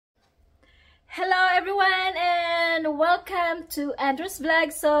Hello everyone and welcome to Andrew's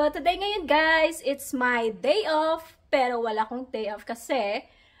Vlog. So today ngayon guys, it's my day off. Pero wala akong day off kasi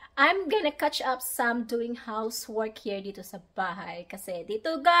I'm gonna catch up some doing housework here dito sa bahay. Kasi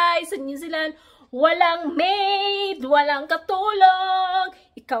dito guys, sa New Zealand, walang maid, walang katulong,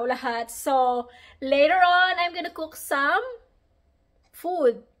 ikaw lahat. So later on, I'm gonna cook some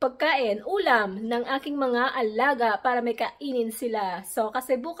food, pagkain, ulam ng aking mga alaga para may kainin sila. So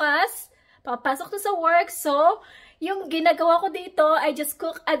kasi bukas papasok to sa work. So, yung ginagawa ko dito, I just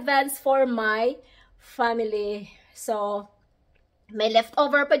cook advance for my family. So, may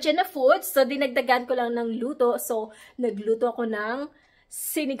leftover pa dyan na food. So, dinagdagan ko lang ng luto. So, nagluto ako ng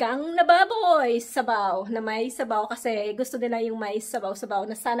sinigang na baboy. Sabaw. Na may sabaw kasi gusto nila yung may sabaw-sabaw.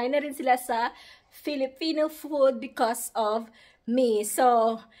 Nasanay na rin sila sa Filipino food because of me.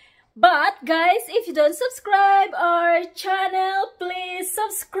 So, but guys, if you don't subscribe our channel, please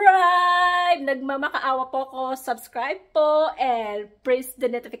subscribe. Nagmamakaawa po ko, subscribe po and press the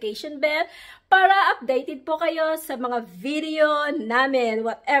notification bell para updated po kayo sa mga video namin,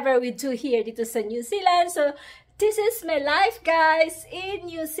 whatever we do here dito sa New Zealand. So, this is my life guys in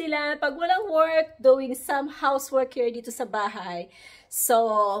New Zealand. Pag walang work, doing some housework here dito sa bahay.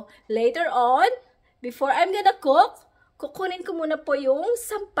 So, later on, before I'm gonna cook, kukunin ko muna po yung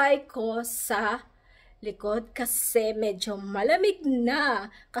sampay ko sa likod kasi medyo malamig na.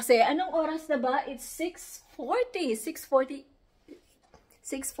 Kasi anong oras na ba? It's 6:40. 6:40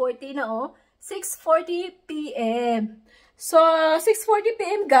 na oh. 6:40 p.m. So, 6:40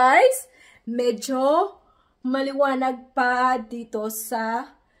 p.m. guys, medyo maliwanag pa dito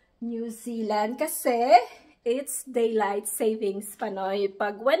sa New Zealand kasi it's daylight savings pa no.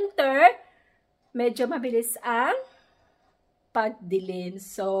 Pag winter, medyo mabilis ang pagdilim.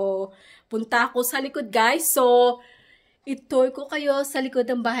 So, punta ako sa likod guys. So, itour ko kayo sa likod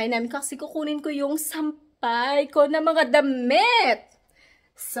ng bahay namin kasi kukunin ko yung sampay ko na mga damit.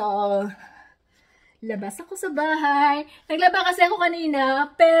 So, labas ako sa bahay. Naglaba kasi ako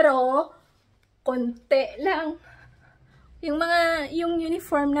kanina, pero konti lang. Yung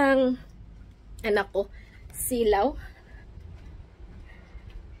uniform ng anak ko, silaw.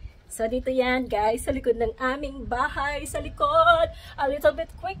 So, dito yan, guys, sa likod ng aming bahay, sa likod. A little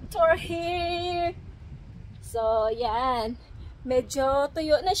bit quick tour here. So, yan. Medyo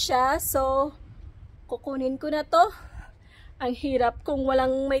tuyo na siya. So, kukunin ko na to. Ang hirap kung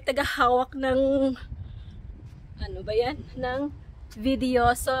walang may tagahawak ng, ano ba yan? Ng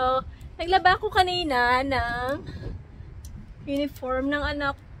video. So, naglaba ko kanina ng uniform ng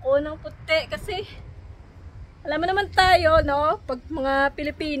anak ko ng puti. Kasi, alam mo naman tayo, no? Pag mga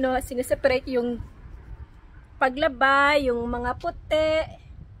Pilipino, sineseparate yung paglaba, yung mga puti,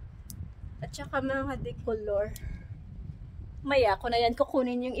 at saka mga decolor. Maya ko na yan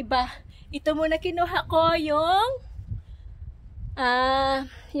kukunin yung iba. Ito muna kinuha ko yung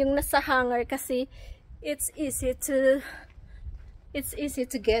nasa hanger kasi it's easy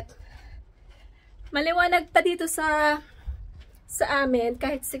to get. Maliwanag pa dito sa amin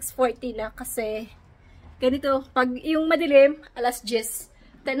kahit 6:40 na kasi ganito, pag yung madilim, alas 10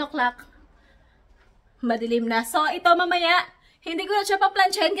 o'clock, madilim na. So, ito mamaya, hindi ko na siya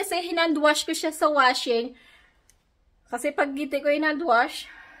pa-planchahin kasi hinandwash ko siya sa washing. Kasi pag hindi ko hinandwash,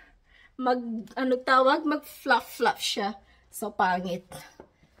 mag-fluff siya. So, pangit.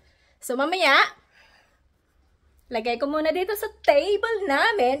 So, mamaya, lagay ko muna dito sa table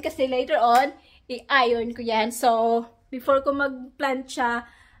namin kasi later on, i-iron ko yan. So, before ko mag-plancha,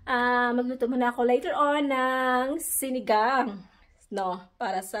 magluto muna ako later on ng sinigang, no,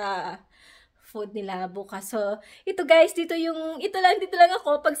 para sa food nila bukas. So, ito guys, dito lang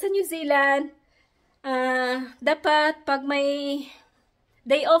ako pag sa New Zealand. Dapat pag may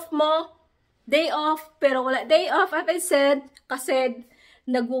day off pero wala day off, as I said, kasi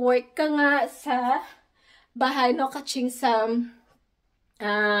nag-work ka nga sa bahay, no, catching some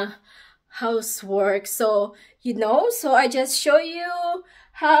housework. So, you know, so I just show you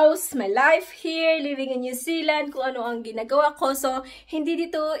how's my life here, living in New Zealand, kung ano ang ginagawa ko. So, hindi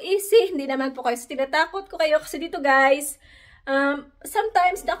dito easy, hindi naman po kayo tinatakot ko kayo kasi dito guys,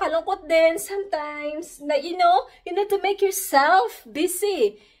 sometimes nakalungkot din, sometimes, na, you need to make yourself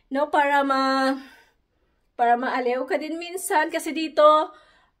busy, no, para maaliw ka din minsan kasi dito,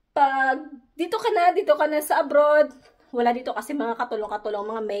 pag dito ka na sa abroad, wala dito kasi mga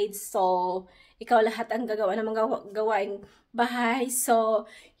katulong-katulong, mga maids. So, ikaw lahat ang gagawa ng mga gawaing bahay. So,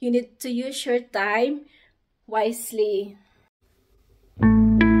 you need to use your time wisely.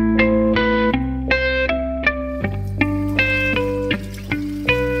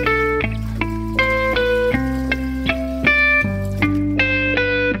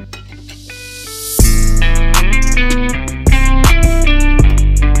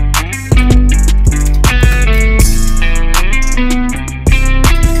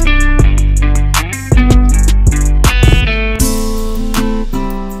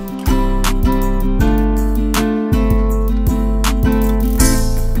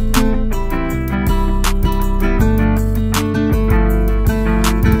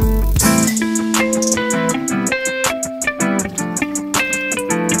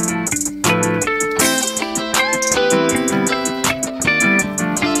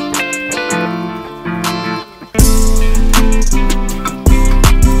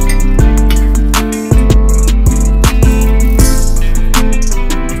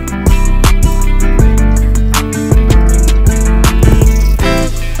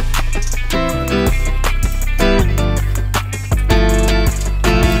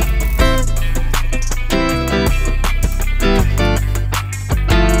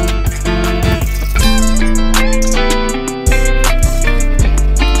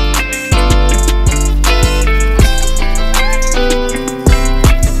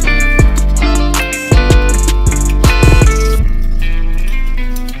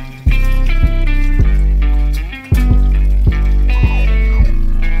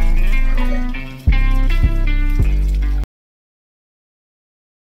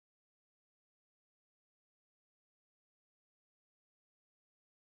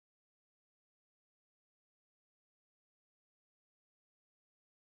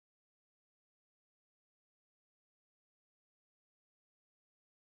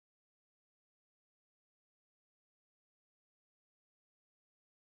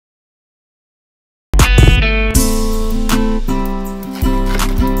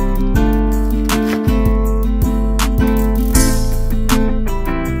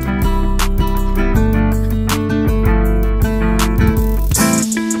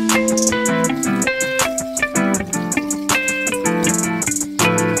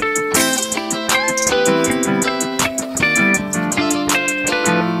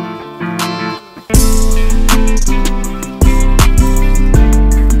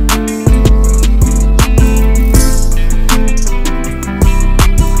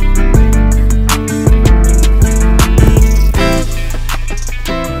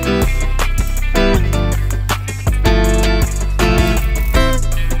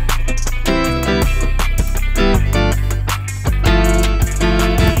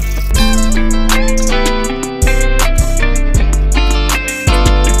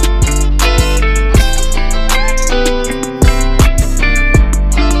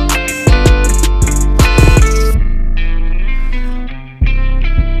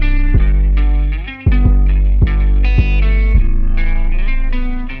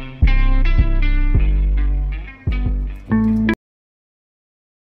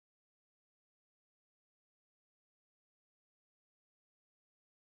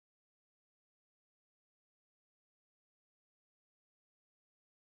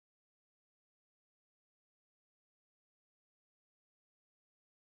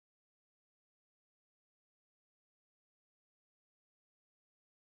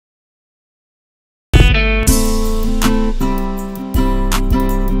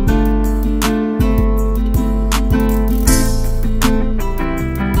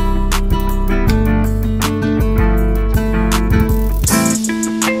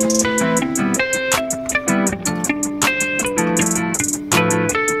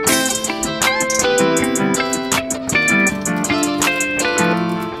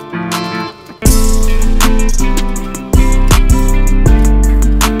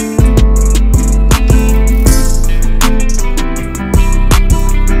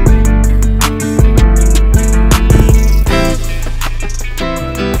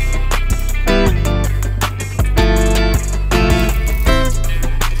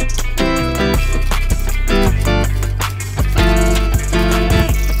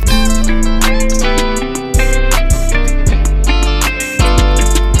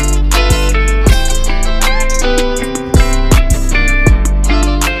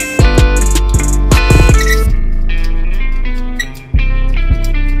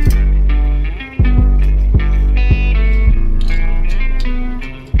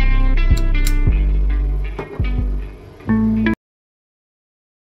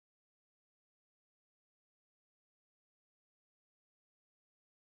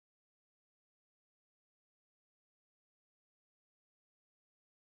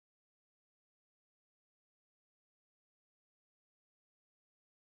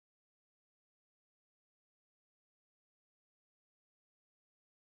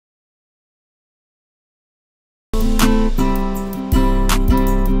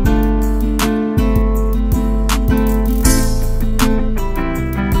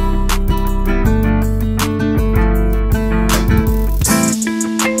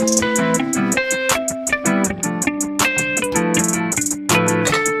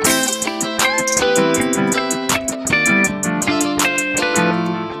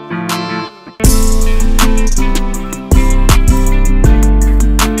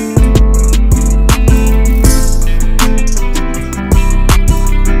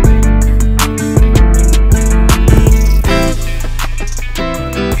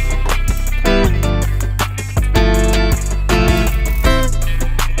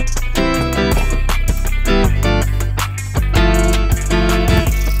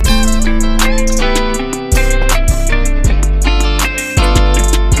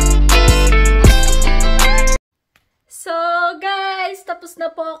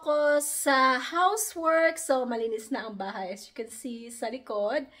 housework. So, malinis na ang bahay. As you can see sa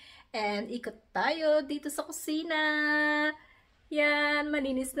likod. And ikot tayo dito sa kusina. Yan,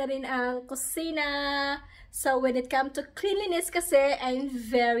 malinis na rin ang kusina. So, when it comes to cleanliness kasi, I'm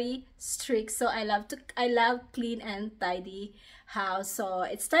very strict. So, I love clean and tidy house. So,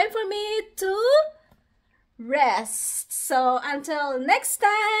 it's time for me to rest. So, until next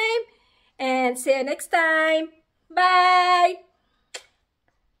time. And see you next time. Bye!